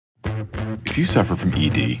If you suffer from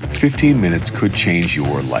ED, 15 minutes could change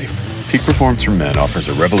your life. Peak Performance for Men offers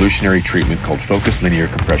a revolutionary treatment called Focused Linear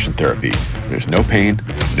Compression Therapy. There's no pain,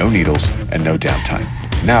 no needles, and no downtime.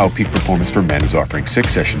 Now, Peak Performance for Men is offering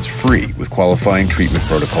 6 sessions free with qualifying treatment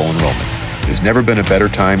protocol enrollment. There's never been a better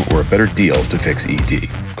time or a better deal to fix ED.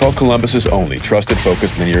 Call Columbus's only trusted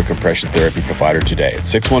Focused Linear Compression Therapy provider today at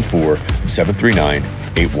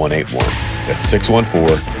 614-739-8181. That's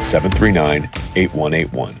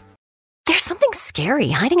 614-739-8181. There's something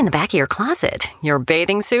scary hiding in the back of your closet. Your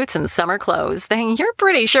bathing suits and summer clothes, you're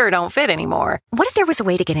pretty sure don't fit anymore. What if there was a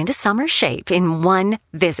way to get into summer shape in one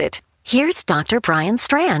visit? Here's Dr. Brian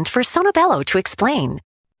Strand for Sonobello to explain.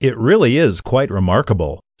 It really is quite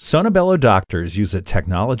remarkable. Sonobello doctors use a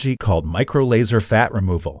technology called microlaser fat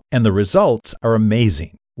removal, and the results are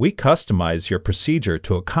amazing. We customize your procedure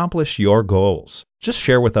to accomplish your goals. Just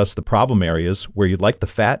share with us the problem areas where you'd like the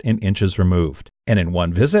fat in inches removed. And in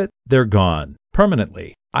one visit, they're gone,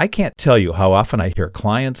 permanently. I can't tell you how often I hear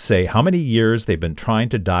clients say how many years they've been trying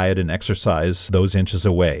to diet and exercise those inches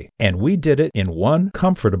away. And we did it in one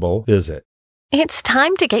comfortable visit. It's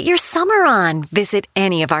time to get your summer on. Visit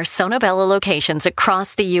any of our Sonobello locations across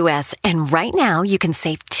the U.S. and right now you can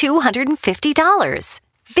save $250.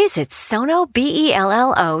 Visit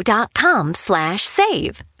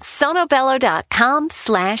sonobello.com/save.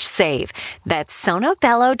 sonobello.com/save. That's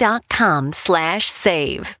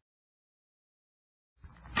sonobello.com/save.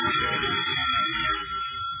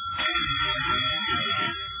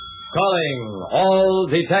 Calling all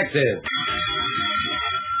detectives.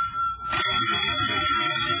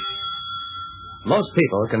 Most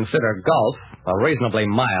people consider golf a reasonably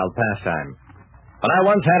mild pastime. But I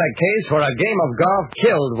once had a case where a game of golf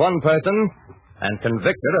killed one person and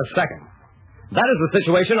convicted a second. That is the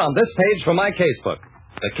situation on this page from my casebook,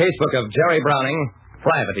 the casebook of Jerry Browning,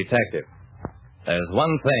 private detective. There's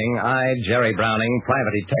one thing I, Jerry Browning,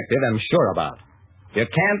 private detective, am sure about. You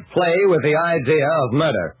can't play with the idea of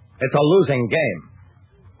murder. It's a losing game.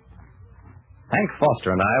 Hank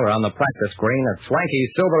Foster and I were on the practice green at swanky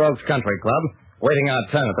Silver Oaks Country Club, waiting our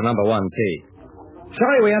turn at the number 1 tee.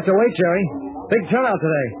 Sorry we have to wait, Jerry. Big turnout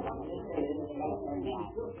today.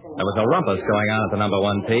 There was a rumpus going on at the number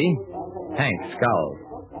 1 tee. Hank scowled.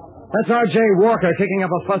 That's R.J. Walker kicking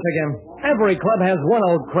up a fuss again. Every club has one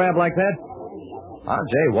old crab like that.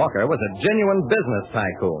 R.J. Walker was a genuine business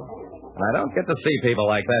tycoon, and I don't get to see people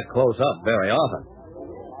like that close up very often.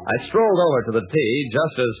 I strolled over to the tee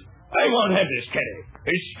just as... I won't have this caddy.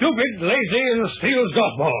 He's stupid, lazy, and steals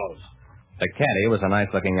golf balls. The caddy was a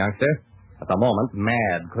nice-looking youngster. At the moment,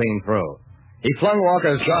 mad clean through. He flung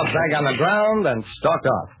Walker's golf bag on the ground and stalked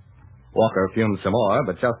off. Walker fumed some more,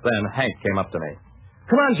 but just then Hank came up to me.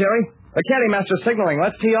 Come on, Jerry. The caddy master's signaling.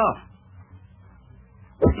 Let's tee off.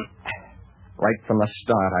 Right from the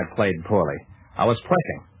start, I played poorly. I was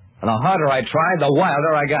pressing, and the harder I tried, the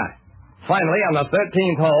wilder I got. Finally, on the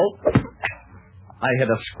 13th hole, I hit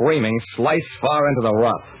a screaming slice far into the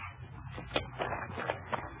rough.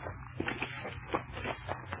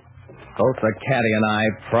 Both the caddy and I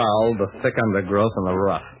prowled the thick undergrowth in the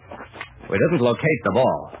rough. We didn't locate the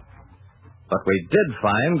ball, but we did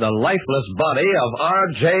find the lifeless body of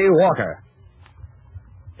R.J. Walker.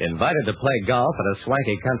 Invited to play golf at a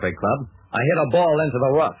swanky country club, I hit a ball into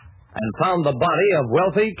the rough and found the body of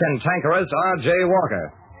wealthy, cantankerous R.J.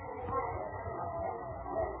 Walker.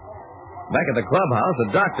 Back at the clubhouse,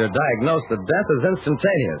 a doctor diagnosed the death as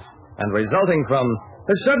instantaneous and resulting from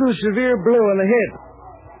a sudden severe blow on the head.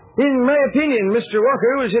 In my opinion, Mr.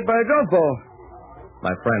 Walker was hit by a golf ball.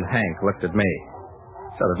 My friend Hank looked at me.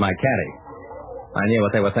 So did my caddy. I knew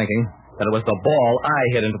what they were thinking, that it was the ball I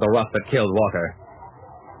hit into the rough that killed Walker.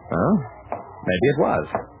 Well, maybe it was.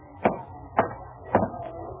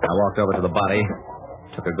 I walked over to the body,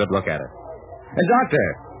 took a good look at it. Hey,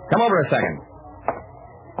 doctor, come over a second.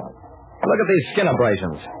 Look at these skin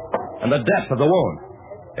abrasions and the depth of the wound.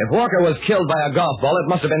 If Walker was killed by a golf ball, it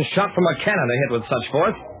must have been shot from a cannon to hit with such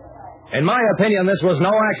force. In my opinion, this was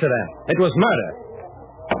no accident. It was murder.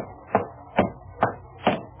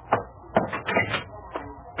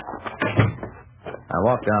 I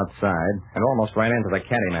walked outside and almost ran into the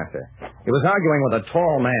caddy master. He was arguing with a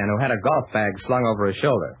tall man who had a golf bag slung over his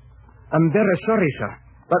shoulder. I'm very sorry, sir,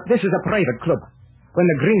 but this is a private club. When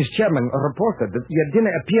the Greens chairman reported that your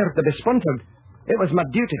dinner appeared to be sponsored, it was my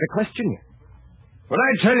duty to question you. But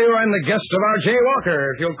I tell you I'm the guest of R.J.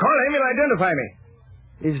 Walker. If you'll call him, he'll identify me.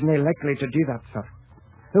 Isn't he likely to do that, sir?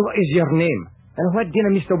 What is your name? And why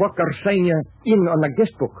didn't Mr. Walker sign you in on the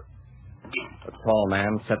guest book? The tall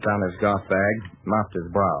man set down his golf bag, mopped his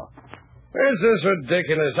brow. This is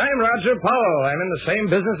ridiculous. I'm Roger Powell. I'm in the same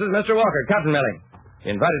business as Mr. Walker, cotton milling. He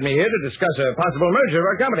invited me here to discuss a possible merger of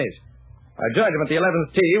our companies. I joined him at the 11th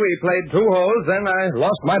tee. We played 2 holes, then I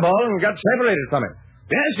lost my ball and got separated from him.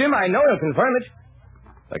 Yes, Jim, I know he'll confirm it.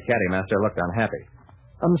 The caddy master looked unhappy.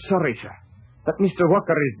 I'm sorry, sir, but Mr.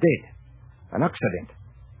 Walker is dead. An accident.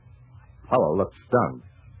 Powell looked stunned.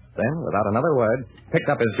 Then, without another word, picked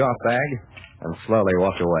up his golf bag and slowly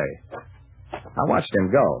walked away. I watched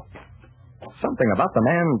him go. Something about the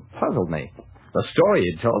man puzzled me. The story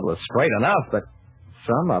he'd told was straight enough, but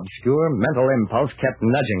some obscure mental impulse kept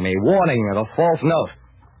nudging me, warning of a false note.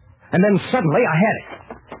 And then suddenly I had it.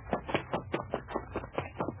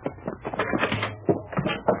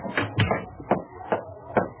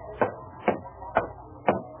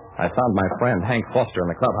 I found my friend Hank Foster in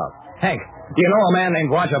the clubhouse. Hank, do you know a man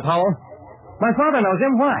named Roger Powell? My father knows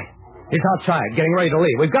him. Why? He's outside, getting ready to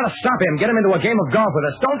leave. We've got to stop him, get him into a game of golf with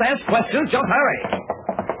us. Don't ask questions, just hurry.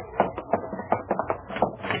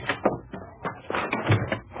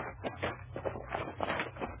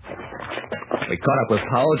 We caught up with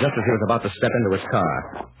Powell just as he was about to step into his car.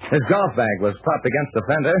 His golf bag was propped against the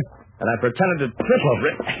fender, and I pretended to trip over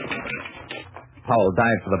it. Powell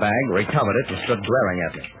dived for the bag, recovered it, and stood glaring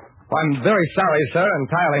at me. I'm very sorry, sir.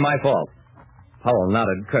 Entirely my fault. Powell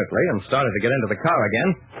nodded curtly and started to get into the car again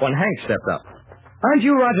when Hank stepped up. Aren't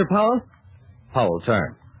you Roger Powell? Powell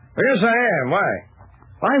turned. Yes, I am. Why?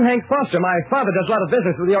 I'm Hank Foster. My father does a lot of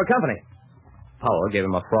business with your company. Powell gave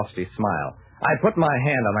him a frosty smile. I put my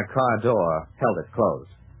hand on the car door, held it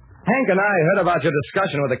closed. Hank and I heard about your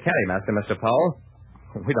discussion with the caddy master, Mr. Powell.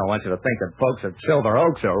 We don't want you to think that folks at Silver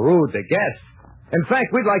Oaks are rude to guests. In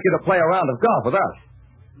fact, we'd like you to play a round of golf with us.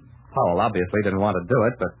 Powell obviously didn't want to do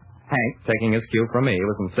it, but Hank, taking his cue from me,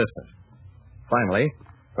 was insistent. Finally,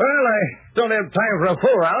 well, I don't have time for a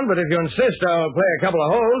full round, but if you insist, I'll play a couple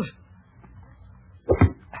of holes.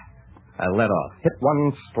 I led off, hit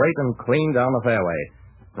one straight and clean down the fairway,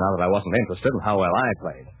 now that I wasn't interested in how well I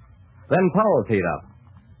played. Then Powell teed up,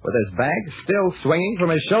 with his bag still swinging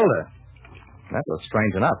from his shoulder. That was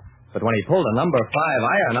strange enough, but when he pulled a number 5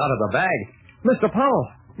 iron out of the bag... Mr. Powell,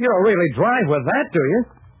 you don't really drive with that, do you?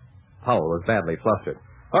 Powell was badly flustered.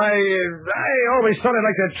 I always thought I'd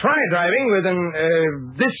like to try driving with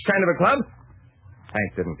this kind of a club.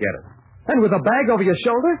 Hank didn't get it. And with a bag over your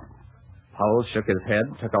shoulder? Powell shook his head,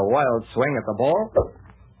 took a wild swing at the ball,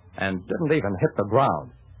 and didn't even hit the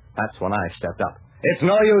ground. That's when I stepped up. It's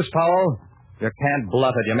no use, Powell. You can't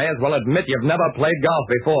bluff it. You may as well admit you've never played golf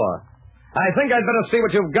before. I think I'd better see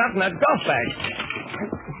what you've got in that golf bag.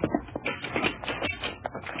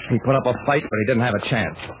 He put up a fight, but he didn't have a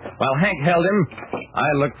chance. While Hank held him,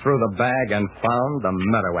 I looked through the bag and found the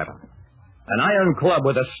murder weapon. An iron club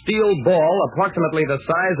with a steel ball approximately the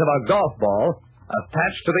size of a golf ball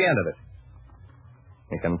attached to the end of it.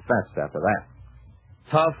 He confessed after that.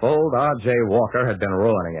 Tough old R.J. Walker had been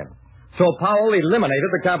ruining him. So Powell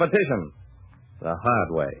eliminated the competition. The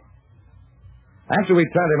hard way. After we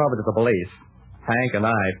turned him over to the police, Hank and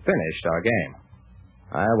I finished our game.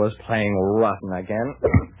 I was playing rotten again.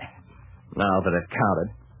 Now that it counted.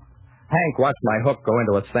 Hank watched my hook go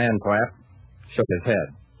into a sand trap, shook his head.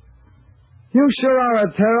 You sure are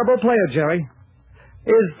a terrible player, Jerry.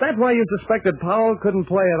 Is that why you suspected Powell couldn't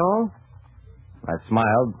play at all? I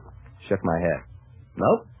smiled, shook my head.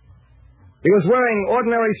 Nope. He was wearing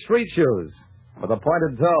ordinary street shoes with a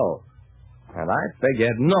pointed toe. And I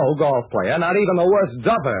figured no golf player, not even the worst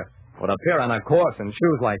duffer, would appear on a course in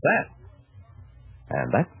shoes like that.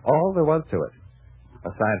 And that's all there was to it,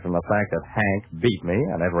 aside from the fact that Hank beat me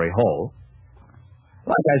on every hole.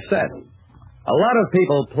 Like I said, a lot of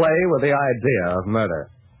people play with the idea of murder.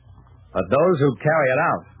 But those who carry it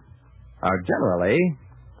out are generally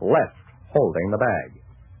left holding the bag.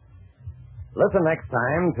 Listen next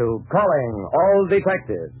time to Calling All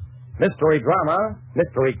Detectives, mystery drama,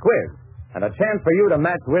 mystery quiz, and a chance for you to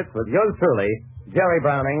match wits with yours truly, Jerry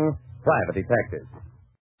Browning, Private Detective.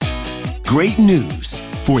 Great news!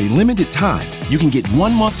 For a limited time, you can get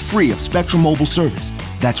 1 month free of Spectrum Mobile service.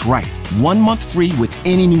 That's right, 1 month free with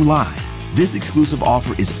any new line. This exclusive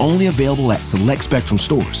offer is only available at select Spectrum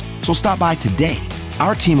stores, so stop by today.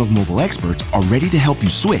 Our team of mobile experts are ready to help you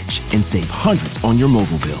switch and save hundreds on your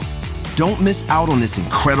mobile bill. Don't miss out on this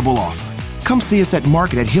incredible offer. Come see us at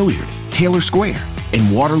Market at Hilliard, Taylor Square,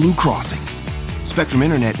 and Waterloo Crossing. Spectrum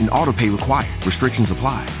Internet and autopay required. Restrictions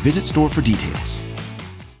apply. Visit store for details.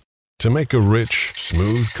 To make a rich,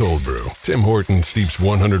 smooth cold brew, Tim Hortons steeps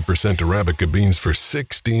 100% Arabica beans for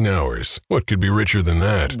 16 hours. What could be richer than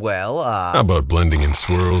that? Well, How about blending in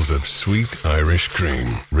swirls of sweet Irish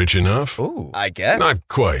cream? Rich enough? Ooh, I guess. Not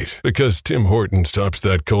quite, because Tim Hortons tops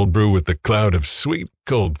that cold brew with the cloud of sweet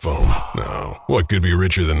cold foam. Now, what could be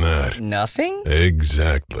richer than that? Nothing?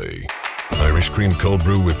 Exactly. Irish cream cold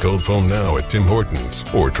brew with cold foam now at Tim Hortons.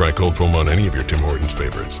 Or try cold foam on any of your Tim Hortons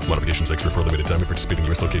favorites. Modifications extra for a limited time at participating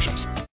U.S. locations.